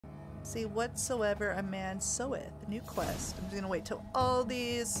See whatsoever a man soweth. New quest. I'm just gonna wait till all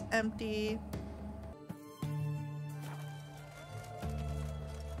these empty.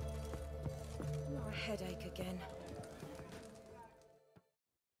 Oh, a headache again.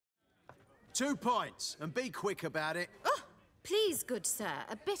 2 points, and be quick about it. Oh, please, good sir,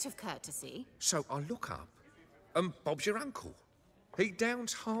 a bit of courtesy. So I look up, and Bob's your uncle. He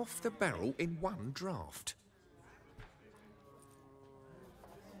downs half the barrel in one draught.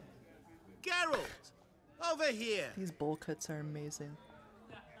 Geralt! Over here! These bowl cuts are amazing.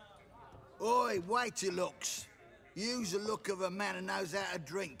 Oi, wait your looks. Use the look of a man who knows how to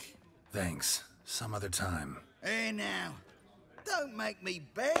drink. Thanks. Some other time. Here now. Don't make me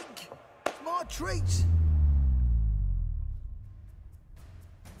beg. It's my treat.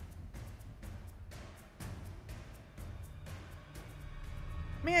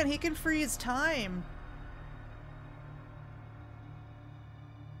 Man, he can freeze time.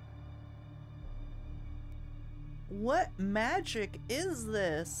 What magic is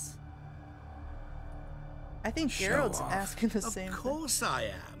this? I think Geralt's asking the same thing. Of course I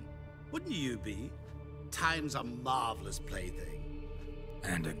am. Wouldn't you be? Time's a marvelous plaything.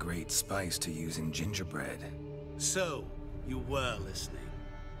 And a great spice to use in gingerbread. So, you were listening.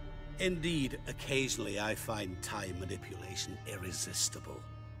 Indeed, occasionally I find time manipulation irresistible.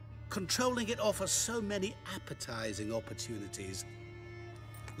 Controlling it offers so many appetizing opportunities.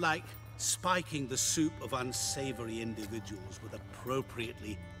 Like spiking the soup of unsavory individuals with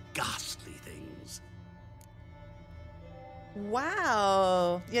appropriately ghastly things.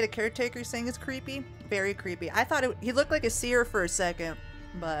 Wow. Yeah, the caretaker saying it's creepy. Very creepy. I thought he looked like a seer for a second,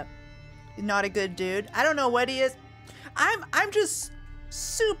 but not a good dude. I don't know what he is. I'm just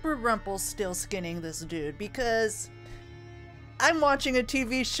super Rumpelstiltskinning this dude because I'm watching a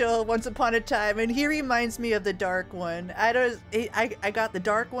TV show Once Upon a Time, and he reminds me of the Dark One. I got the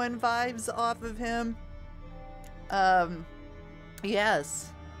Dark One vibes off of him. Yes.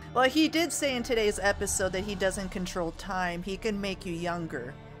 Well, he did say in today's episode that he doesn't control time. He can make you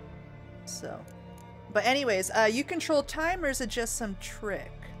younger. So, but anyways, you control time, or is it just some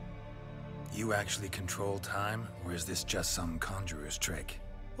trick? You actually control time, or is this just some conjurer's trick?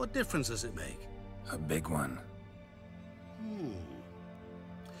 What difference does it make? A big one.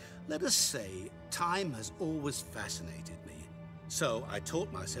 Let us say time has always fascinated me. So I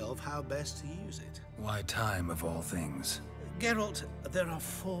taught myself how best to use it. Why time of all things? Geralt, there are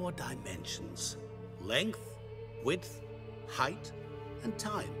 4 dimensions. Length, width, height, and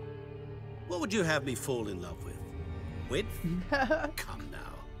time. What would you have me fall in love with? Width? Come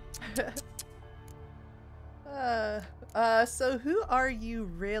now. So who are you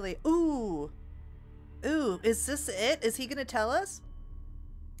really? Ooh, is this it? Is he gonna tell us?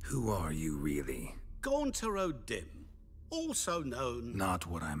 Who are you really? Gauntero Dim, also known... Not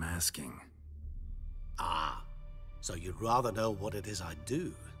what I'm asking. Ah, so you'd rather know what it is I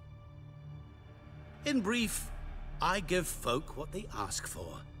do. In brief, I give folk what they ask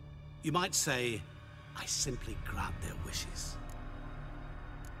for. You might say, I simply grant their wishes.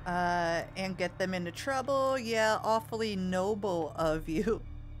 And get them into trouble? Yeah, awfully noble of you.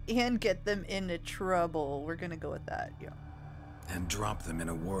 And get them into trouble. We're gonna go with that, yeah. And drop them in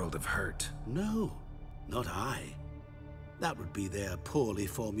a world of hurt. No, not I. That would be their poorly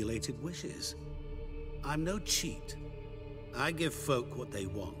formulated wishes. I'm no cheat. I give folk what they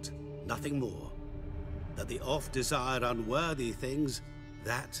want, nothing more. That the oft-desired unworthy things,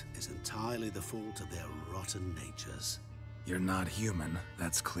 that is entirely the fault of their rotten natures. You're not human,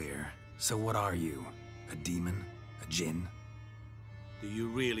 that's clear. So what are you? A demon? A djinn? Do you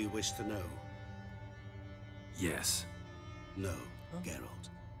really wish to know? Yes. No, Geralt.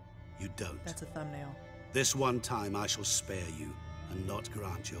 You don't. That's a thumbnail. This one time I shall spare you and not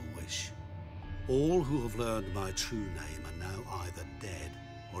grant your wish. All who have learned my true name are now either dead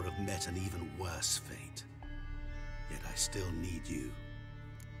or have met an even worse fate. Yet I still need you.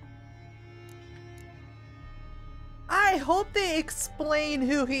 I hope they explain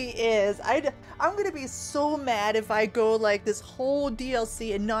who he is. I'm gonna be so mad if I go like this whole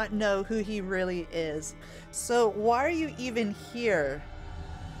DLC and not know who he really is. So why are you even here?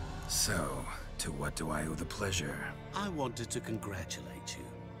 So, to what do I owe the pleasure? I wanted to congratulate you.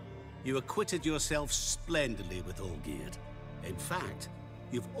 You acquitted yourself splendidly with Olgierd. In fact,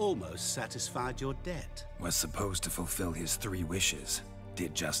 you've almost satisfied your debt. Was supposed to fulfill his 3 wishes.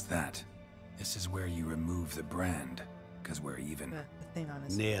 Did just that. This is where you remove the brand, because we're even. The thing on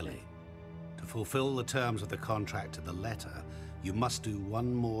his Nearly. To fulfill the terms of the contract to the letter, you must do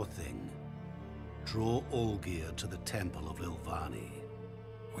one more thing. Draw Olgierd to the Temple of Ilvani.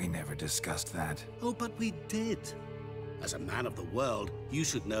 We never discussed that. Oh, but we did. As a man of the world, you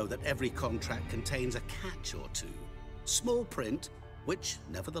should know that every contract contains a catch or two. Small print, which,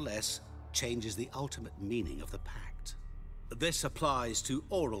 nevertheless, changes the ultimate meaning of the pact. This applies to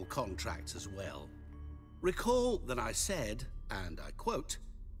oral contracts as well. Recall that I said, and I quote,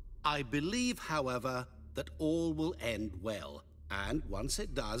 "I believe, however, that all will end well, and once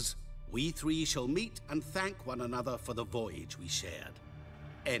it does, we three shall meet and thank one another for the voyage we shared."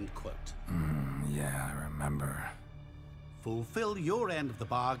 End quote. Yeah, I remember. Fulfill your end of the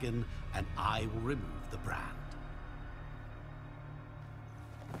bargain, and I will remove the brand.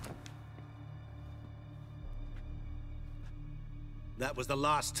 That was the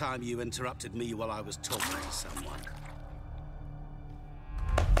last time you interrupted me while I was talking to someone.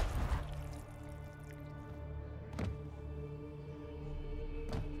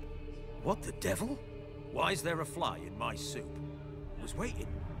 What the devil? Why is there a fly in my soup? I was waiting.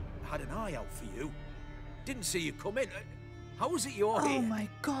 I had an eye out for you. Didn't see you come in. How was it you're here? Oh my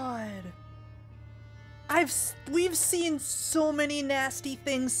god. We've seen so many nasty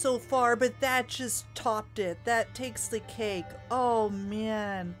things so far, but that just topped it. That takes the cake. Oh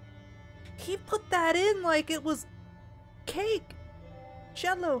man. He put that in like it was cake.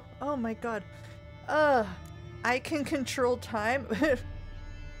 Jello. Oh my god. I can control time.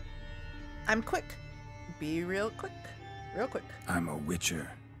 I'm quick. Be real quick. Real quick. I'm a witcher.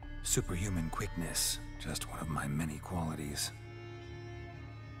 Superhuman quickness. Just one of my many qualities.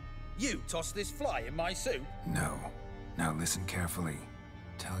 You tossed this fly in my soup? No. Now listen carefully.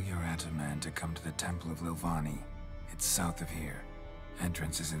 Tell your Ataman to come to the Temple of Lilvani. It's south of here.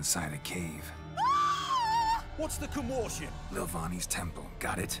 Entrance is inside a cave. What's the commotion? Lilvani's temple.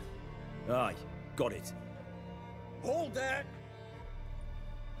 Got it? Aye, got it. Hold that!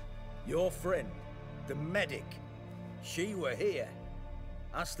 Your friend, the medic, she were here.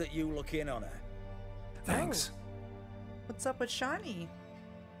 Asked that you look in on her. Thanks. Oh. What's up with Shani?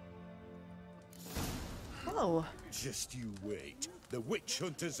 Oh. Just you wait. The witch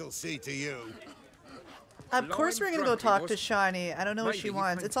hunters will see to you. Of course we're gonna go talk to Shani. I don't know what she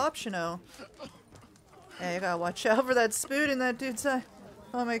wants. It's optional. Hey, you gotta watch out for that spoon in that dude's eye.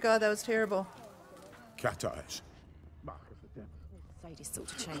 Oh my god, that was terrible. Cat eyes. Ladies thought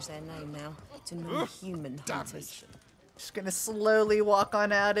to change their name now to non-human hunters. Just gonna slowly walk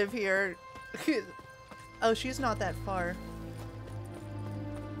on out of here. Oh, she's not that far.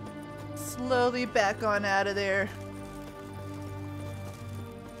 Slowly back on out of there.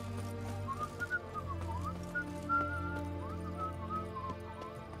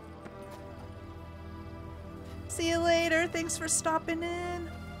 See you later. Thanks for stopping in.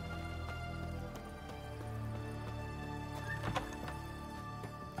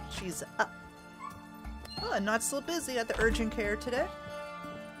 She's up. Oh, not so busy at the urgent care today.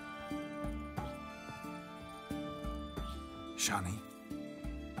 Shani?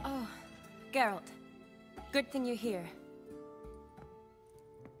 Oh, Geralt. Good thing you're here.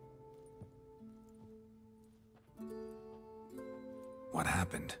 What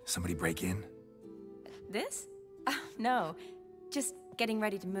happened? Somebody break in? This? No. Just getting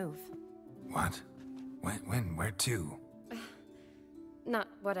ready to move. What? When? Where to? Not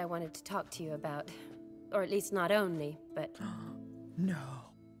what I wanted to talk to you about. Or at least not only, but... No.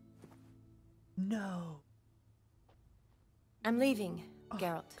 No. I'm leaving,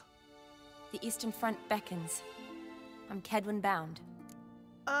 Geralt. The Eastern Front beckons. I'm Kedwin bound.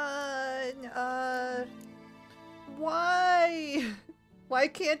 Why? Why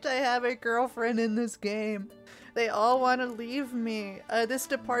can't I have a girlfriend in this game? They all want to leave me. This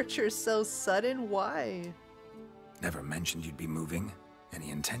departure is so sudden. Why? Never mentioned you'd be moving.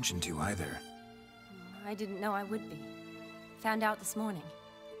 Any intention to either. I didn't know I would be. Found out this morning.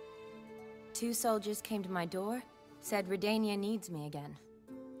 2 soldiers came to my door, said Redania needs me again.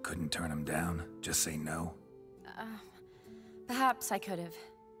 Couldn't turn them down? Just say no? Perhaps I could have.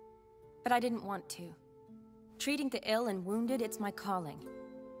 But I didn't want to. Treating the ill and wounded, it's my calling.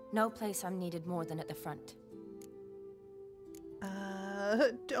 No place I'm needed more than at the front.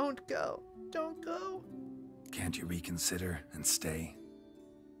 Don't go. Don't go. Can't you reconsider and stay?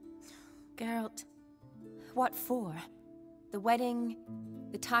 Geralt, what for? The wedding,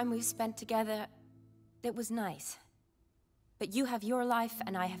 the time we've spent together, it was nice. But you have your life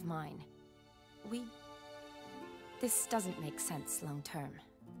and I have mine. This doesn't make sense long term.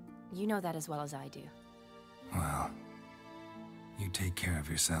 You know that as well as I do. Well, you take care of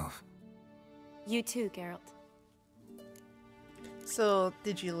yourself. You too, Geralt. So,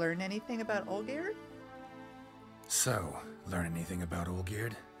 did you learn anything about Olgierd? So, learn anything about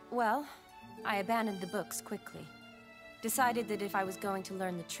Olgierd? Well, I abandoned the books quickly. Decided that if I was going to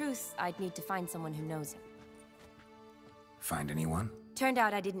learn the truth, I'd need to find someone who knows it. Find anyone? Turned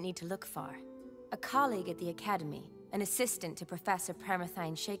out I didn't need to look far. A colleague at the Academy, an assistant to Professor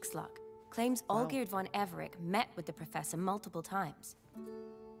Permathine Shakeslock, claims Olgierd von Everec met with the professor multiple times.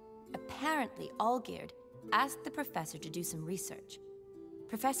 Apparently, Olgierd asked the professor to do some research.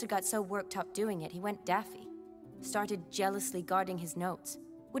 Professor got so worked up doing it, he went daffy. Started jealously guarding his notes.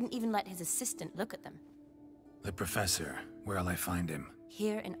 Wouldn't even let his assistant look at them. The professor. Where'll I find him?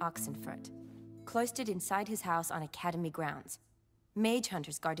 Here in Oxenfurt. Cloistered inside his house on Academy grounds. Mage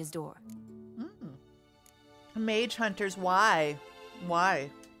hunters guard his door. Mage hunters, why? Why?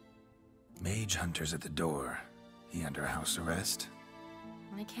 Mage hunters at the door. He under house arrest?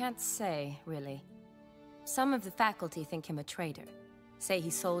 I can't say, really. Some of the faculty think him a traitor. Say he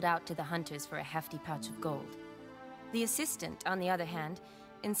sold out to the hunters for a hefty pouch of gold. The assistant, on the other hand,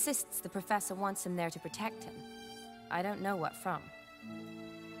 insists the professor wants him there to protect him. I don't know what from.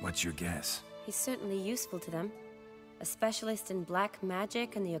 What's your guess? He's certainly useful to them. A specialist in black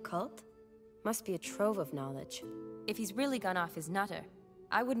magic and the occult? Must be a trove of knowledge. If he's really gone off his nutter,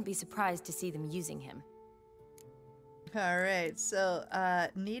 I wouldn't be surprised to see them using him. Alright, so,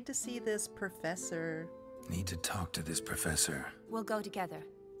 need to see this professor. Need to talk to this professor. We'll go together.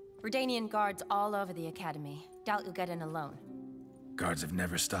 Redanian guards all over the Academy. Doubt you'll get in alone. Guards have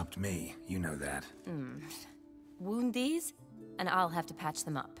never stopped me, you know that. Wound these, and I'll have to patch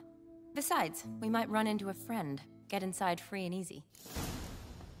them up. Besides, we might run into a friend. Get inside free and easy.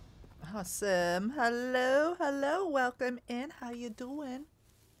 Awesome. Hello, hello, welcome in. How you doing?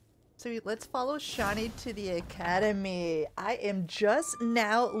 So let's follow Shani to the Academy. I am just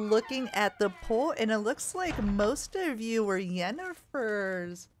now looking at the poll, and it looks like most of you were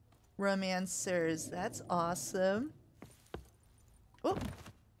Yennefer's romancers. That's awesome. Oh,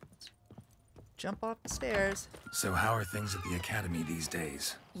 jump off the stairs. So how are things at the Academy these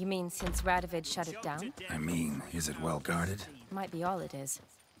days? You mean since Radovid shut it down? I mean, is it well guarded? Might be all it is.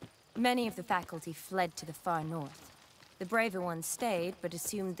 Many of the faculty fled to the far north. The braver ones stayed, but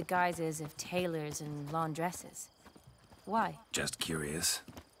assumed the guises of tailors and laundresses. Why? Just curious.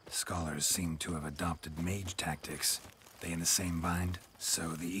 Scholars seem to have adopted mage tactics. They in the same bind? So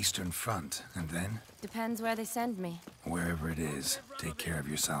the Eastern Front, and then? Depends where they send me. Wherever it is, take care of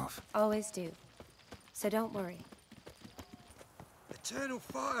yourself. Always do. So don't worry. Eternal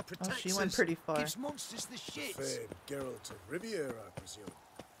fire protects us. Oh, she went pretty far. Gives monsters the shits. Fair Geralt of Rivia, I presume.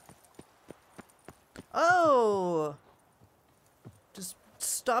 Oh! Just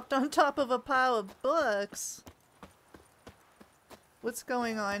stopped on top of a pile of books. What's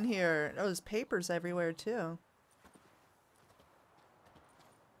going on here? Oh, there's papers everywhere too.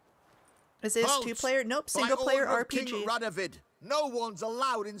 Is this Halt! two-player? Nope, By single-player order of RPG. King Radovid, no one's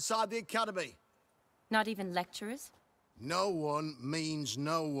allowed inside the Academy. Not even lecturers? No one means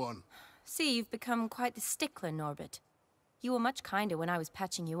no one. See, you've become quite the stickler, Norbert. You were much kinder when I was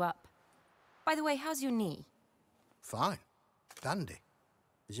patching you up. By the way, how's your knee? Fine. Dandy.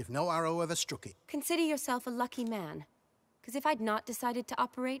 As if no arrow ever struck it. Consider yourself a lucky man. Because if I'd not decided to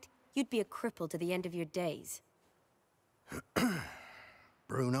operate, you'd be a cripple to the end of your days.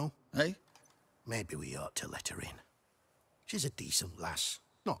 Bruno, eh? Maybe we ought to let her in. She's a decent lass.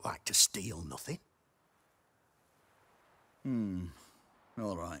 Not like to steal nothing.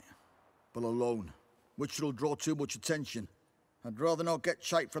 All right. But alone, which will draw too much attention. I'd rather not get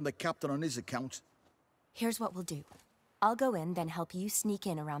shite from the captain on his account. Here's what we'll do. I'll go in, then help you sneak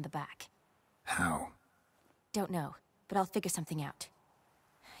in around the back. How? Don't know, but I'll figure something out.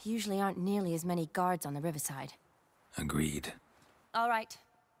 Usually aren't nearly as many guards on the riverside. Agreed. All right,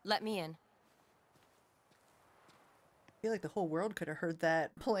 let me in. I feel like the whole world could have heard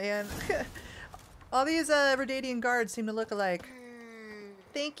that plan. All these Redanian guards seem to look alike.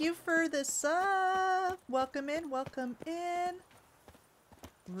 Thank you for the sub. Welcome in, welcome in.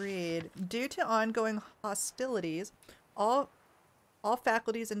 Read. Due to ongoing hostilities, all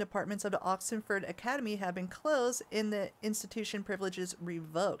faculties and departments of the Oxenford Academy have been closed and the institution privileges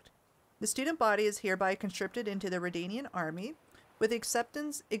revoked. The student body is hereby conscripted into the Redanian army, with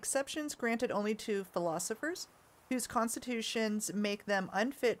exceptions granted only to philosophers, whose constitutions make them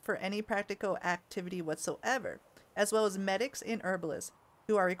unfit for any practical activity whatsoever, as well as medics and herbalists,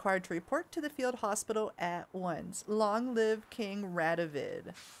 who are required to report to the field hospital at once. Long live King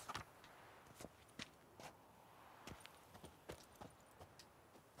Radovid.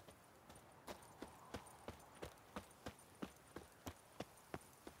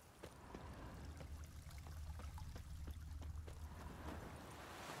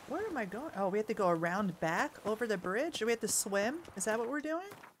 Where am I going? Oh, we have to go around back over the bridge? Do we have to swim? Is that what we're doing?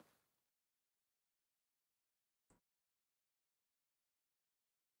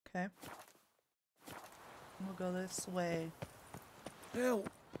 Okay. We'll go this way. Help!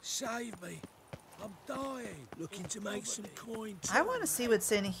 Save me! I'm dying. Looking to make some coin. I want to see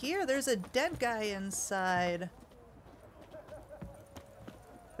what's in here. There's a dead guy inside.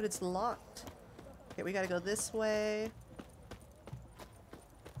 But it's locked. Okay, we gotta go this way.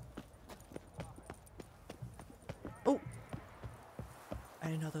 Oh! I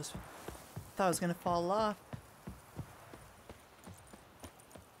didn't know those... thought I was gonna fall off.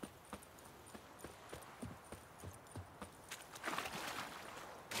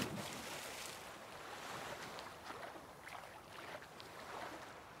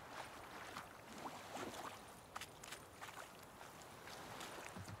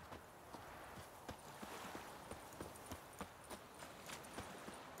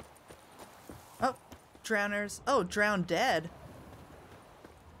 Oh, drowners. Oh, drowned dead.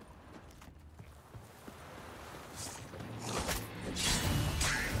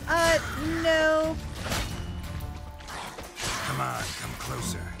 No. Come on, come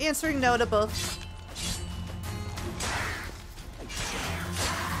closer. Answering no to both.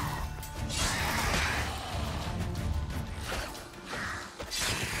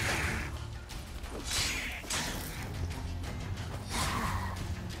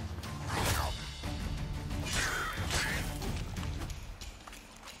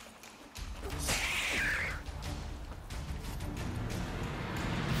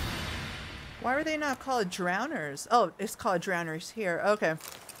 Why were they not called drowners? Oh, it's called drowners here. Okay. I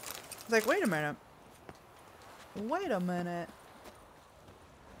was like, wait a minute. Wait a minute.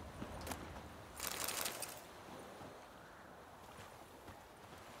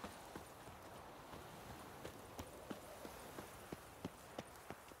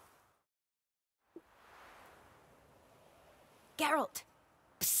 Geralt!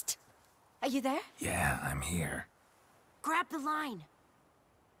 Psst! Are you there? Yeah, I'm here. Grab the line!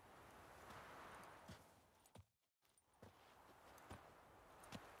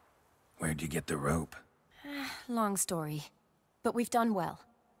 Where'd you get the rope? Long story. But we've done well.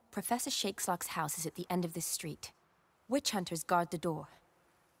 Professor Shakeslock's house is at the end of this street. Witch hunters guard the door.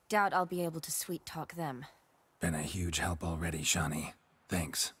 Doubt I'll be able to sweet-talk them. Been a huge help already, Shani.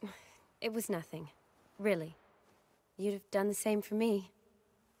 Thanks. It was nothing. Really. You'd have done the same for me.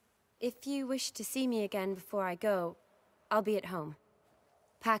 If you wish to see me again before I go, I'll be at home.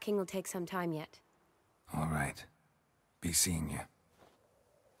 Packing will take some time yet. All right. Be seeing you.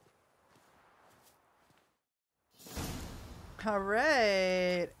 All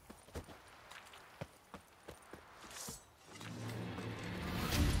right.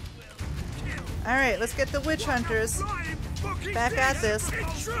 All right, let's get the witch hunters back at this.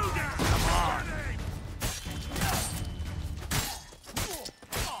 Come on.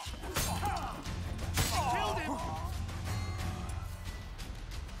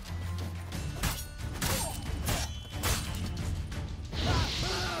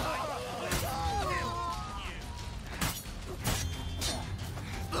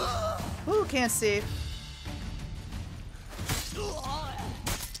 Ooh, can't see.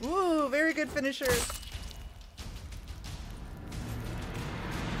 Ooh, very good finishers.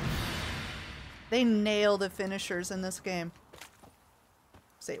 They nail the finishers in this game.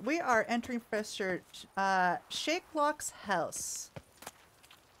 See, we are entering Professor Shakeslock's house.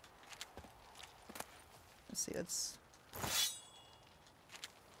 Let's see, it's...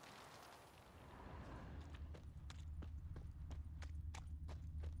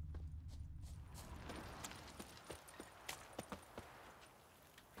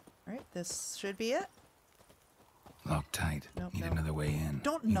 Alright, this should be it. Locked tight. Nope, Need no. another way in.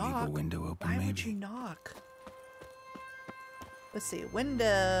 Don't you knock. Leave a window open, Why maybe? would you knock? Let's see,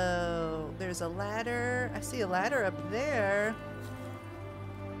 window. There's a ladder. I see a ladder up there.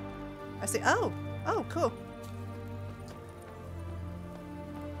 I see, oh, cool.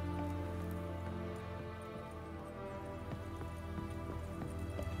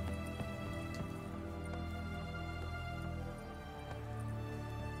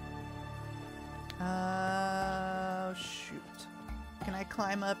 Shoot. Can I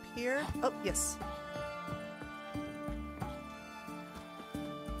climb up here? Oh, yes.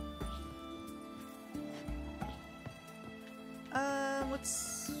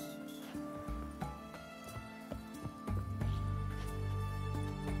 Let's...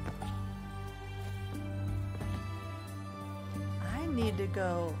 I need to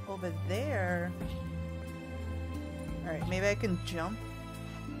go over there. Alright, maybe I can jump.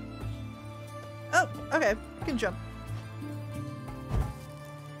 Oh, okay. I can jump.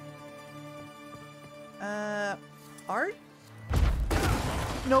 Art?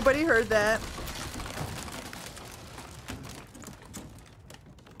 Nobody heard that.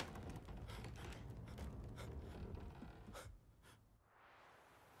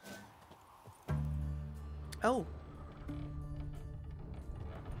 Oh.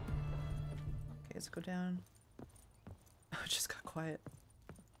 Okay, let's go down. Oh, it just got quiet.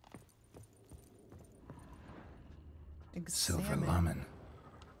 Silver lamen.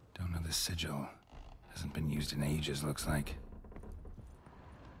 Don't know the sigil. Hasn't been used in ages, looks like.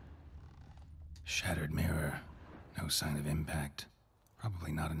 Shattered mirror. No sign of impact.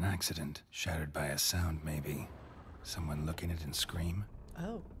 Probably not an accident. Shattered by a sound, maybe. Someone look in it and scream?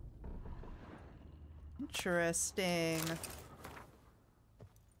 Oh. Interesting.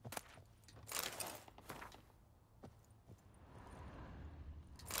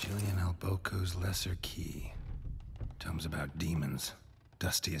 Jillian Alboco's Lesser Key. Tomes about demons.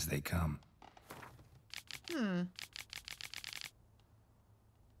 Dusty as they come. Hmm.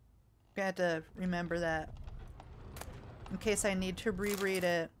 I had to remember that. In case I need to reread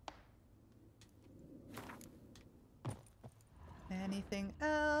it. Anything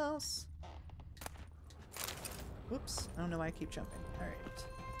else? Oops. I don't know why I keep jumping. Alright.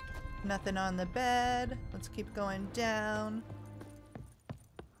 Nothing on the bed. Let's keep going down.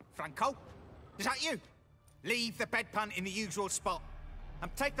 Franco? Is that you? Leave the bedpan in the usual spot.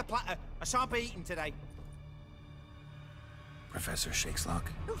 And take the platter. I shan't be eating today. Professor Shakeslock?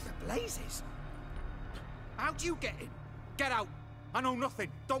 Who the blazes? How do you get in? Get out. I know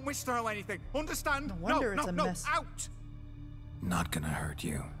nothing. Don't wish to know anything. Understand? No wonder it's a mess. Out! Not gonna hurt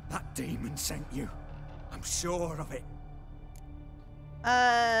you. That demon sent you. I'm sure of it.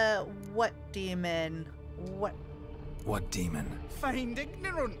 What demon? What? What demon? Feigned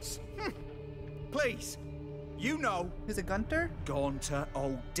ignorance. Please. You know. Who's it, Gunter? Gaunter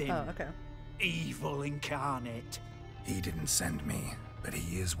O'Dim. Oh, okay. Evil incarnate. He didn't send me, but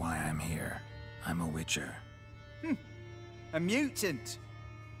he is why I'm here. I'm a witcher. A mutant.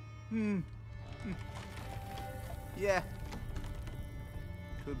 Yeah.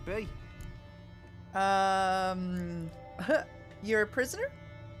 Could be. You're a prisoner?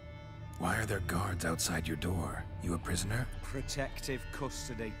 Why are there guards outside your door? You a prisoner? Protective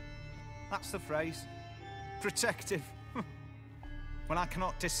custody. That's the phrase. Protective. When I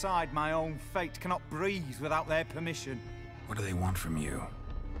cannot decide my own fate, cannot breathe without their permission. What do they want from you?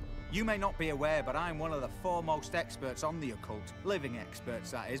 You may not be aware, but I'm one of the foremost experts on the occult. Living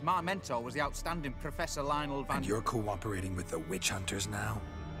experts, that is. My mentor was the outstanding Professor Lionel Van... And you're cooperating with the witch hunters now?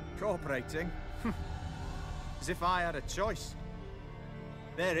 Cooperating? As if I had a choice.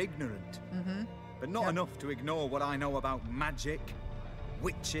 They're ignorant. But not enough to ignore what I know about magic,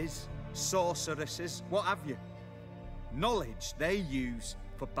 witches, sorceresses, what have you. Knowledge they use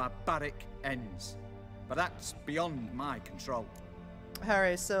for barbaric ends. But that's beyond my control.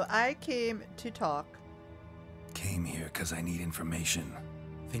 Alright, so I came to talk. Came here because I need information.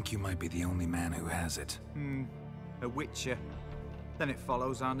 Think you might be the only man who has it. A witcher. Then it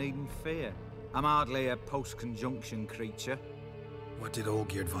follows I needn't fear. I'm hardly a post-conjunction creature. What did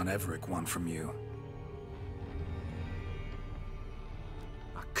Olgierd von Everec want from you?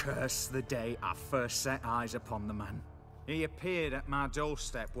 I curse the day I first set eyes upon the man. He appeared at my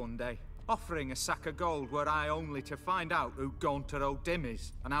doorstep one day, offering a sack of gold were I only to find out who Gaunter O'Dim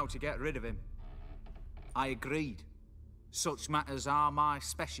is and how to get rid of him. I agreed. Such matters are my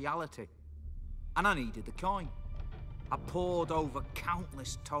speciality. And I needed the coin. I pored over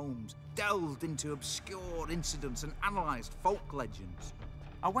countless tomes, delved into obscure incidents and analysed folk legends.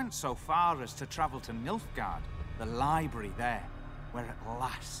 I went so far as to travel to Nilfgaard, the library there, where at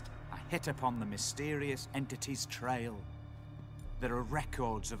last I hit upon the mysterious entity's trail. There are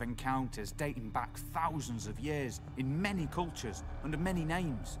records of encounters dating back thousands of years in many cultures under many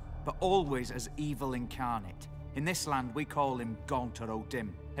names, but always as evil incarnate. In this land we call him Gaunter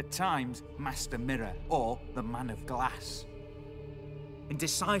O'Dim, at times Master Mirror or the Man of Glass. In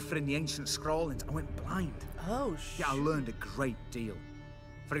deciphering the ancient scrawlings, I went blind. Oh, shit. Yeah, I learned a great deal.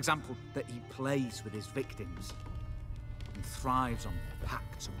 For example, that he plays with his victims and thrives on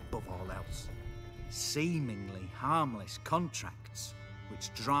pacts above all else. Seemingly harmless contracts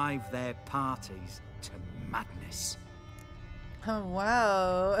which drive their parties to madness. Oh,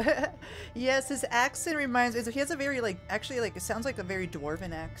 wow. Yes, his accent reminds me, he has a very, actually, it sounds like a very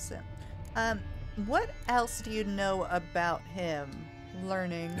dwarven accent. What else do you know about him?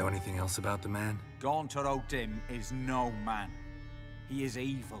 Learning. Know anything else about the man? Gaunter O'Dim is no man. He is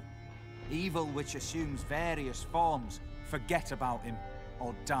evil. Evil which assumes various forms. Forget about him,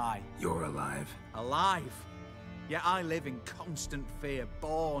 or die. You're alive. Alive? Yet I live in constant fear,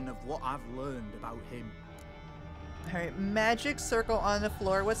 born of what I've learned about him. Alright, magic circle on the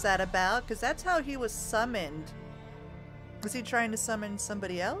floor. What's that about? Because that's how he was summoned. Was he trying to summon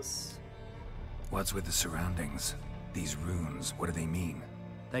somebody else? What's with the surroundings? These runes, what do they mean?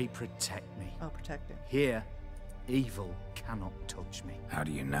 They protect me. Oh, protecting. Here, evil cannot touch me. How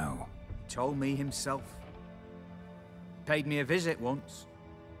do you know? Told me himself. Paid me a visit once.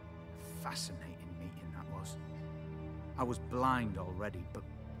 A fascinating meeting that was. I was blind already, but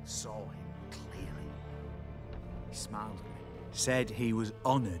saw him clearly. He smiled at me. Said he was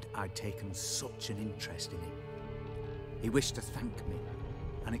honoured I'd taken such an interest in him. He wished to thank me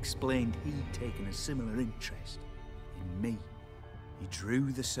and explained he'd taken a similar interest in me. He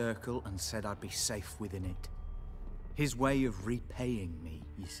drew the circle and said I'd be safe within it. His way of repaying me,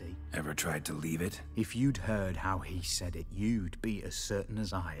 you see. Ever tried to leave it? If you'd heard how he said it, you'd be as certain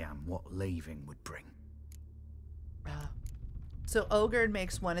as I am what leaving would bring. So Olgerd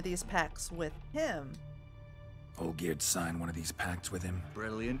makes one of these pacts with him. Olgierd signed one of these pacts with him?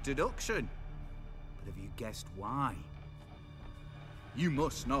 Brilliant deduction. But have you guessed why? You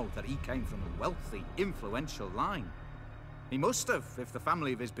must know that he came from a wealthy, influential line. He must have, if the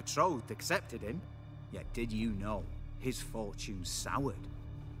family of his betrothed accepted him. Yet did you know his fortune soured?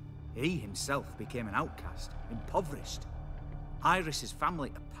 He himself became an outcast, impoverished. Iris's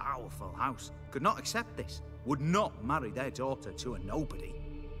family, a powerful house, could not accept this, would not marry their daughter to a nobody.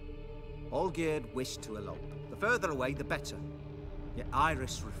 Olgierd wished to elope. The further away, the better. Yet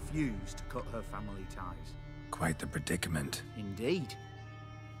Iris refused to cut her family ties. Quite the predicament. Indeed.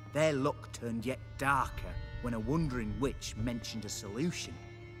 Their luck turned yet darker when a wandering witch mentioned a solution.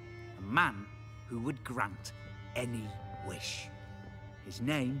 A man who would grant any wish. His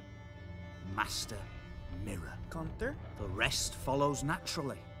name, Master Mirror. Gunther? The rest follows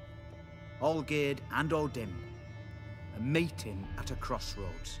naturally. Olgierd and Odin, a meeting at a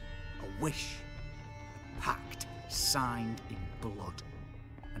crossroads, a wish, a pact signed in blood,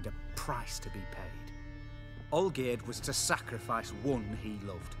 and a price to be paid. Olgierd was to sacrifice one he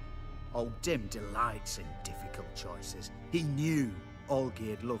loved. Odin delights in difficult choices. He knew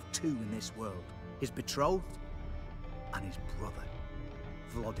Olgierd loved two in this world, his betrothed and his brother,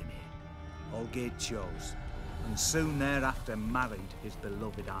 Vladimir. Olgierd chose, and soon thereafter married his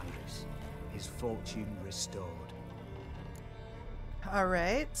beloved Iris, his fortune restored.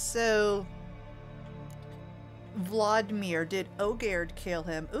 Alright, so... Vladimir, did Olgierd kill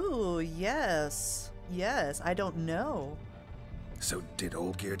him? Ooh, yes. Yes, I don't know. So did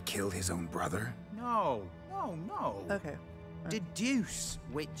Olgierd kill his own brother? No. Okay. Deduce,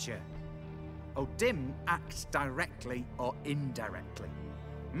 Witcher. Odin acts directly or indirectly.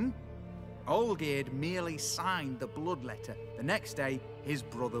 Olgierd merely signed the blood letter. The next day, his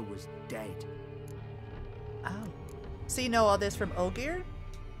brother was dead. Oh. So you know all this from Olgierd?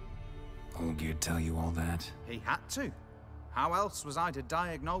 Olgierd tell you all that? He had to. How else was I to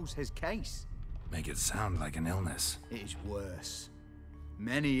diagnose his case? Make it sound like an illness. It is worse.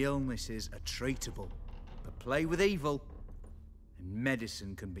 Many illnesses are treatable, but play with evil, and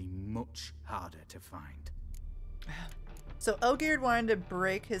medicine can be much harder to find. So Olgierd wanted to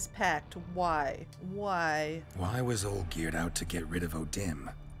break his pact. Why? Why? Why was Olgierd out to get rid of Odin?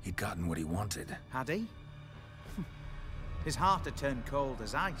 He'd gotten what he wanted. Had he? His heart had turned cold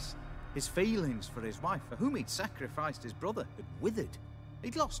as ice. His feelings for his wife, for whom he'd sacrificed his brother, had withered.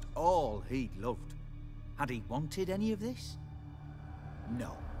 He'd lost all he'd loved. Had he wanted any of this?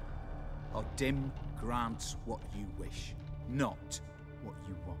 No. Odin grants what you wish, not what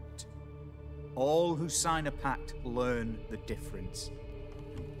you want. All who sign a pact learn the difference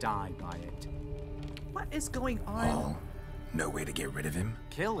and die by it. What is going on? All? No way to get rid of him?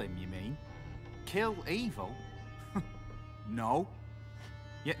 Kill him, you mean? Kill evil? No.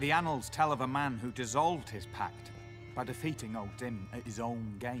 Yet the annals tell of a man who dissolved his pact by defeating Odin at his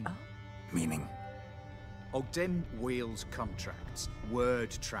own game. Meaning? Odin wields contracts,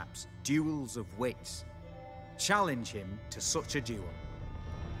 word traps, duels of wits. Challenge him to such a duel.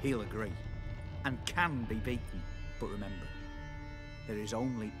 He'll agree, and can be beaten. But remember, there is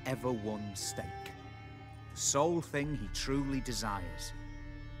only ever one stake. The sole thing he truly desires.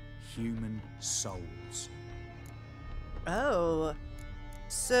 Human souls. Oh.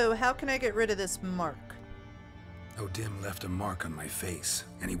 So how can I get rid of this mark? Odin left a mark on my face.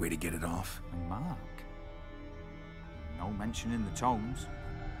 Any way to get it off? A mark? No mention in the tomes.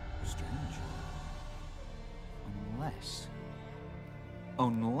 Strange.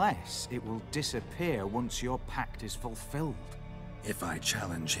 Unless it will disappear once your pact is fulfilled. If I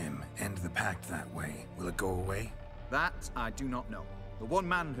challenge him, end the pact that way, will it go away? That I do not know. The one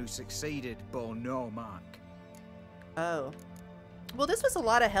man who succeeded bore no mark. Oh. Well, this was a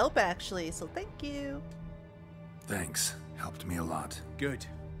lot of help, actually, so thank you. Thanks. Helped me a lot. Good.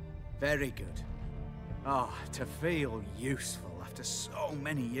 Very good. Oh, to feel useful after so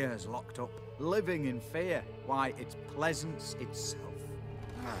many years locked up, living in fear. Why, it's pleasance itself.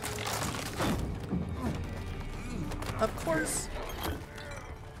 Of course.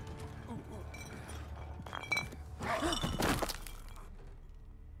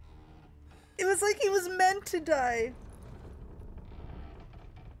 It was like he was meant to die.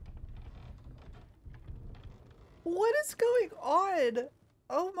 What is going on?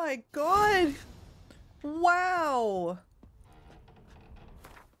 Oh my god. Wow.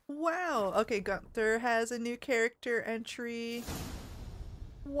 Wow. Okay, Gunther has a new character entry.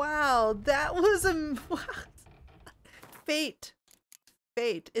 Wow, that was a fate.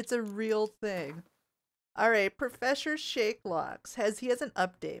 Fate. It's a real thing. All right, Professor Shakelocks has an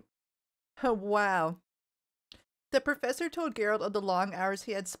update. Oh, wow. The professor told Geralt of the long hours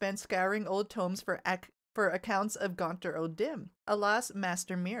he had spent scouring old tomes for accounts of Gaunter O'Dim, a lost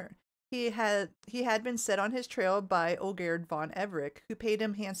master mirror. He had been set on his trail by Olgierd von Everick, who paid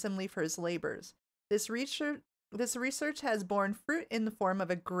him handsomely for his labors. This research has borne fruit in the form of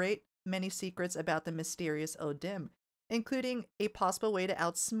a great many secrets about the mysterious O'Dim, including a possible way to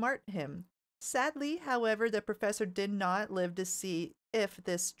outsmart him. Sadly, however, the professor did not live to see if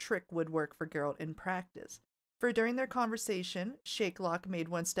this trick would work for Geralt in practice. For during their conversation, Shakelock made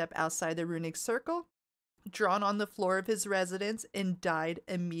one step outside the runic circle, drawn on the floor of his residence, and died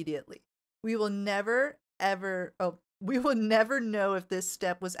immediately. We will never know if this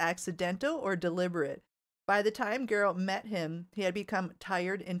step was accidental or deliberate. By the time Geralt met him, he had become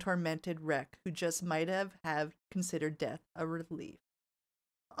tired and tormented wreck who just might have considered death a relief.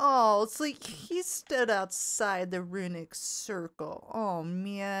 Oh, it's like he stood outside the runic circle. Oh,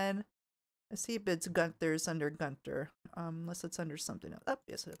 man. I see if it's Gunther's under Gunther. Unless it's under something else. Oh,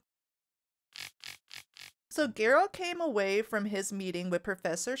 yes it is. So Geralt came away from his meeting with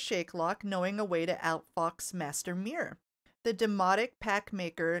Professor Shakelock knowing a way to outfox Master Mirror. The demotic pack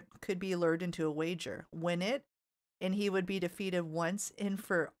maker could be lured into a wager. Win it, and he would be defeated once and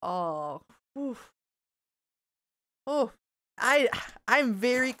for all. Oof. Oh, I'm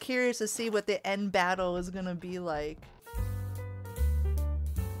very curious to see what the end battle is gonna be like.